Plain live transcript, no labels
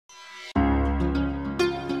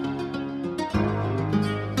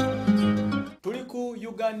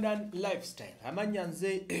Ugandan lifestyle. Amanya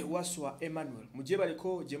nze waswa Emmanuel. Mujeba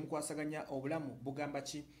liko je mukwasaganya obulamu bugamba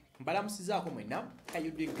ki? Mbalamusizaako mwena. How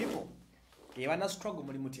you doing people? Bana struggle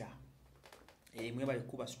muri mutya. Mwe bali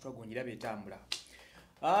kuba struggle nyirabe etambula.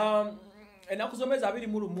 Enakuzomeza abiri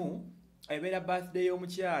mu lumu ebera birthday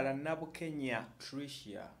y'omukyala Nabukenya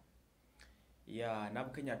Tricia.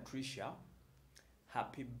 Nabukenya Tricia.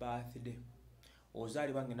 Happy birthday.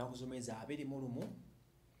 Ozali bange nakuzomeza abiri mu lumu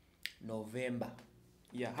November.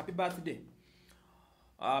 Happy birthday.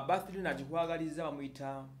 Birthday najikwagaliza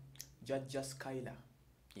bamuyita Judge Skyler.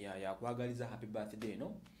 Yakwagaliza happy birthday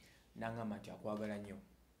no. Nangama ati akwagala nnyo.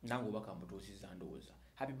 Nango bakambutuusiza ndowooza.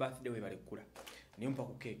 Happy birthday we balekula. Nimpa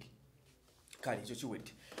ku cake. Kale ekyo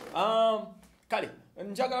kiwedde. Kale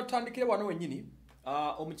njagala tutandikire wano wennyini.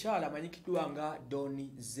 Omukyala amanyikiddwa nga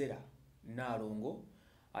Donzella Nalongo.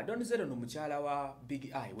 Donzella no mukyala wa Big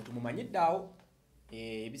Eye. Wetumumanyiddeawo.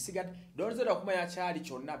 Bisigadde Donzella okumanya kyali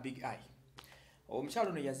kyonna Big Eye. Omukyala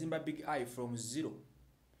ono yazimba Big Eye from zero.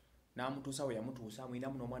 Namutuusa we yamutuusa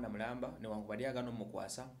mwinamu n'omwana mulamba newankubadde yagano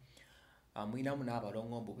mukwasa. Mwinamu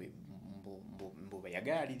n'abalongo mbu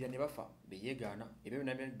bayagaalirira ne bafa beyegaana. Ebyo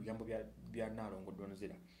byonna bigambo bya Nalongo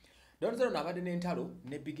Donzella. Donzella n'abadde n'entalo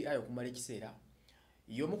ne Big Eye okumala ekiseera.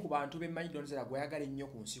 Y'omu ku bantu bemmanyi Donzella gwayagala ennyo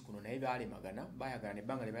ku nsi kuno naye baalemagana, baayagala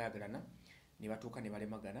n'ebbanga lye baayagalana ne batuuka ne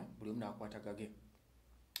balemagana buli omu n'akwata gage.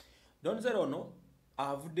 Donzella ono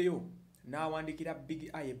avuddeyo n'awandikira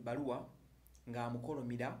Big Eye ebbaluwa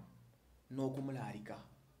ng'amukolomira n'okumulaalika.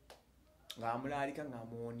 Ng'amulaalika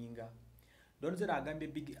ng'amuwoninga. Donzella agambye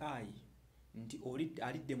Big Eye nti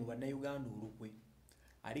alidde mu bannayuganda olukwe.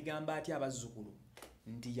 Aligamba ati abazzukulu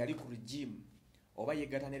nti yali ku regime oba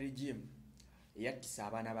yegatta ne regime eyattisa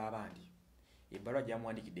abaana b'abandi. Ebbaluwa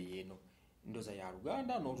gy'amuwandikidde yeeno. Ndoza ya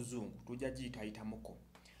Uganda n'oluzungu tujja giyitayitamuko.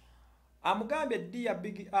 Amugambye ddi ya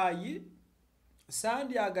Big Eye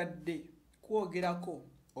sandyagadde kwogerako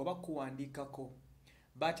oba kuwandikako.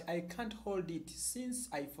 But I can't hold it since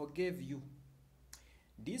I forgave you.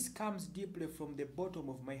 This comes deeply from the bottom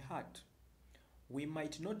of my heart. We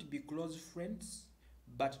might not be close friends,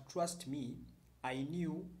 but trust me, I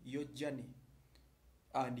knew your journey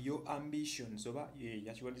and your ambitions.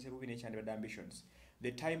 Ambitions.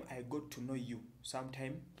 The time I got to know you.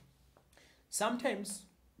 Sometimes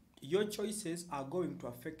your choices are going to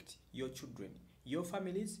affect your children, your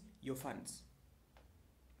families, your fans.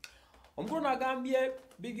 Omukono agambye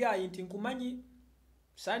Big Eye nti nkumanyi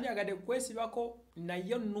sandyagadde kwesibako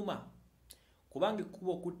nayo nnuma kubanga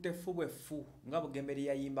ekkubo okutte ffubwefu nga Bugembe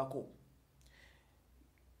yayimbako.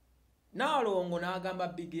 Nalongo n'agamba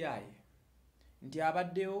Big Eye nti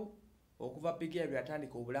abaddeyo okuva Big Eye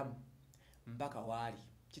lweyatandika obulamu mpaka waali.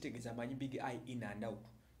 Kitegeeza amanyi Big Eye in and out.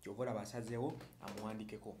 Kyova basazeewo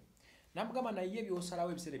amuwandikeko. Namugamba naye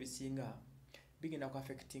byosalawo ebiseera bisinga bigenda ku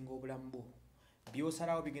affecting obulamu bwo.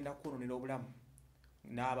 Byosalawo bigenda kwononera obulamu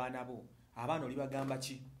n'abaana bo. Abaana oli bagamba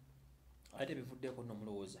ki? Ate bivuddeko nno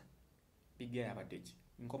mulowooza. Big Eye abadde ki?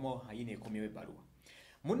 Nkomo ayina ekomyewo ebbaluwa.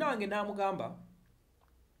 Munnange n'amugamba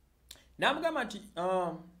nti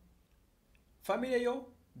family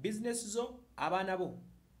yo, business zo, abaana bo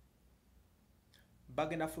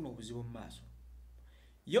bagenda funa obuzibu mu maaso.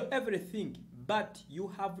 You're everything, but you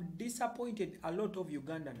have disappointed a lot of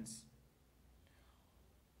Ugandans.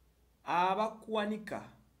 Abakuwanika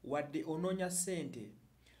wadde ononya sente.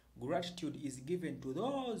 Gratitude is given to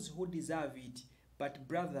those who deserve it, but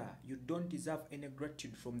brother, you don't deserve any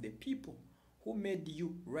gratitude from the people who made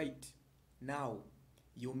you right. Now,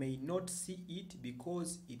 you may not see it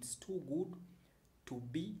because it's too good to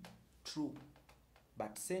be true.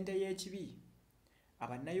 But sente y'ekibi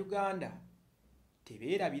Abannayuganda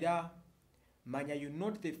tebeerabira. Manya you're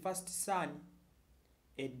not the first son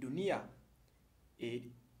eddunia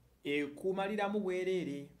ekumaliramu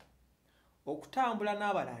bwereere. Okutambula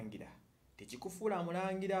n'abalangira tekikufuula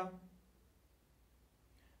mulangira.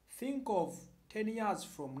 Think of 10 years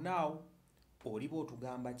from now. Oliba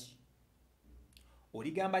otugamba ki?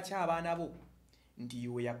 Oligamba ki abaana bo nti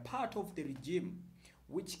you were part of the regime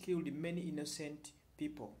which killed many innocent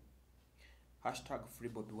people. #free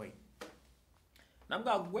Bobi Wine.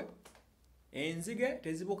 Namugagwe enzige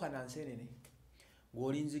tezibuka na nsenene.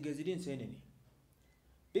 Gwoli nzige ziri nsenene.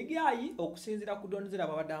 Big Eye okusinzira ku Donzella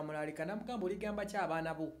babadde amulalika namugamba oligamba ki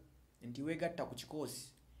abaana bo nti weegatta ku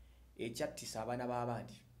kikoosi ekyattisa abaana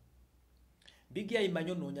b'abandi. Big Eye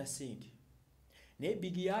manyo noonya ssente. Naye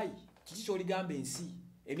Big Eye kiki ky'oligamba ensi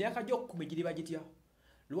emyaka gy'okkumi giriba gitya?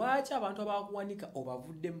 Lwaki abantu abakuwanika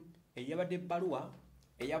obavuddemu? Eyabadde ebbaluwa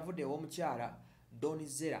eyavudde ew'omukyala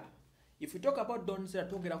Donzella. If we talk about Donzella,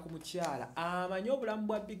 twogera ku mukyala amanyi obulamu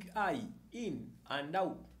bwa Big Eye in and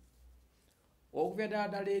out. okuva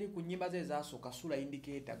ddala eri ku nnyimba ze ezasooka sula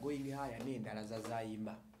indicator going higher n'endala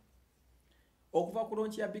zazayimba okuva ku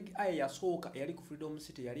launch ya Big Eye yasooka yali ku Freedom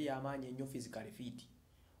City yali yamaanyi ennyo physical fit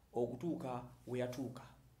okutuuka we yatuuka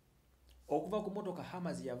okuva ku motoka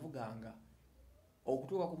Hammers yavuganga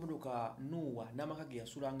okutuuka ku motoka Nuwa n'amaka ge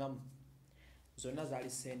yasulangamu zonna zaali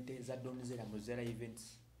ssente za Donzella mu Donzella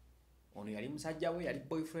events. Ono yali musajja we, yali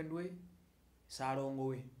boyfriend we, Saalongo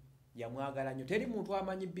we, yamwagala nnyo. Teri muntu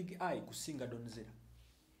amanyi Big Eye kusinga Donzella.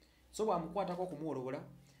 So bw'amukwatako okumuwolobola,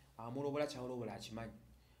 amulobola kyawolobola akimanyi.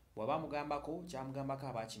 Bw'aba amugambako kyamugambako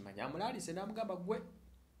aba akimanyi. Amulaalise n'amugamba gwe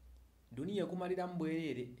duniya ekumaliramu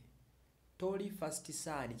bwereere toli first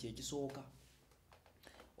son kye kisooka.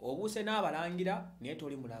 Obuuse n'abalangira naye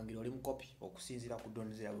toli mulangira oli mukopi okusinziira ku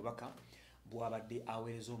Donzella bwebaka bw'abadde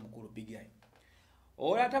aweereza omukulu Big Eye.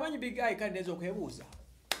 Ola tamanyi Big Eye kandi neza okwebuuza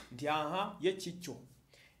nti aha ye kikyo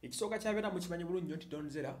ekisooka kyabera mu kimanyi bulungi nnyo nti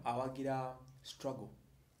Donzella awagira struggle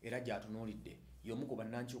era gyatunuulidde y'omu ku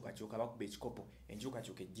bannankyukakyuka bakuba ekikopo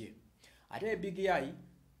enkyukakyuka ejje. Ate Big Eye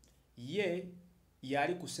ye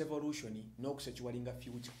yali ku Sevolution n'okusekiwalinga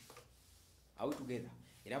future. Are we together?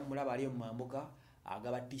 Era mulaba ali mu mambuka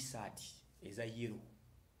agaba t-shirt eza yellow.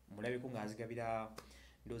 Mulabeko ng'azigabira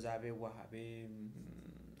ndoza abewa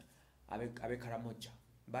abe Karamoja.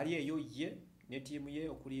 Bali eyo ye ne tiimu ye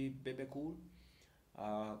okuli Bebe Cool,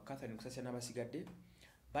 Catherine Kusasya n'abasigadde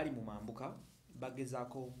bali mu mambuka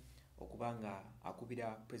bagezaako okubanga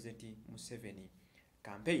akubira President Museveni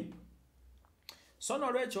campaign. So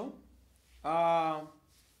nolwekyo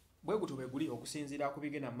bwe gutube guli okusinziira ku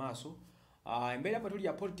bigenda maaso. Embeera patuli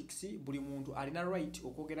ya politics buli muntu alina right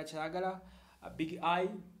okwogera kyagala. Big Eye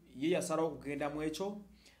ye yasalawo okugenda mu ekyo.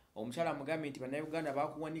 Omukyala mugambye nti bannayuganda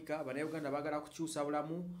bakuwanika, bannayuganda baagala kukyusa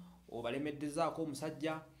bulamu, obalemeddezaako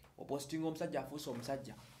omusajja, opostinga omusajja afuuse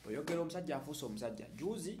omusajja, oyogera omusajja afuuse omusajja.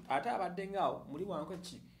 Juzi ate abadde ngaawo muli wanko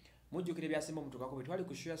ki mujjukira ebyasemba omutukako bwe twali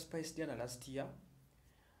ku Share Spice Diana last year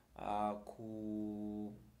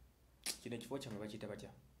ku kino ekifo kyammwe bakiyita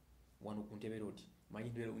batya wano ku Ntebe Road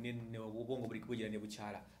manyi ne obwongo buli kubujira ne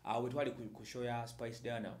bukyala awo twali ku Share Spice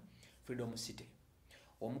Diana Freedom City.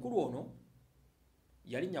 Omukulu ono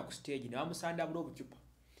yalinnya ku stage ne bamusanda bulo obucupa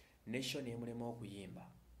nation emulema okuyimba.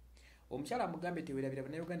 Omukyala mugambe tewerabira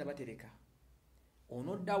bannayuganda batereka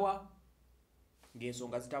onoddawa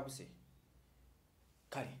ng'ensonga zitabuse.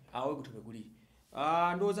 Kale awo gutube guli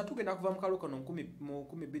ndowooza tugenda kuva mu kaluka no mu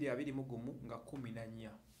 2021 nga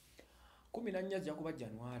 14 zija kuba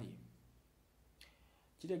January.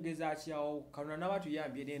 Kitegeeza kyawo kanona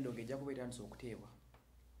n'abatuyambye n'endongo ejja kuba etandise okuteebwa.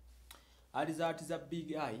 Alizaati za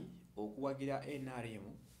Big Eye okuwagira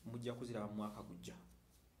NRM mujja kuziraba mu mwaka gujja.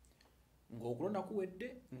 Ng'okulonda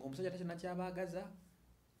kuwedde ng'omusajja takyana kyabaagaza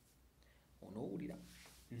onoowulira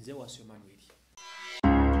nze Wasyo Manuel.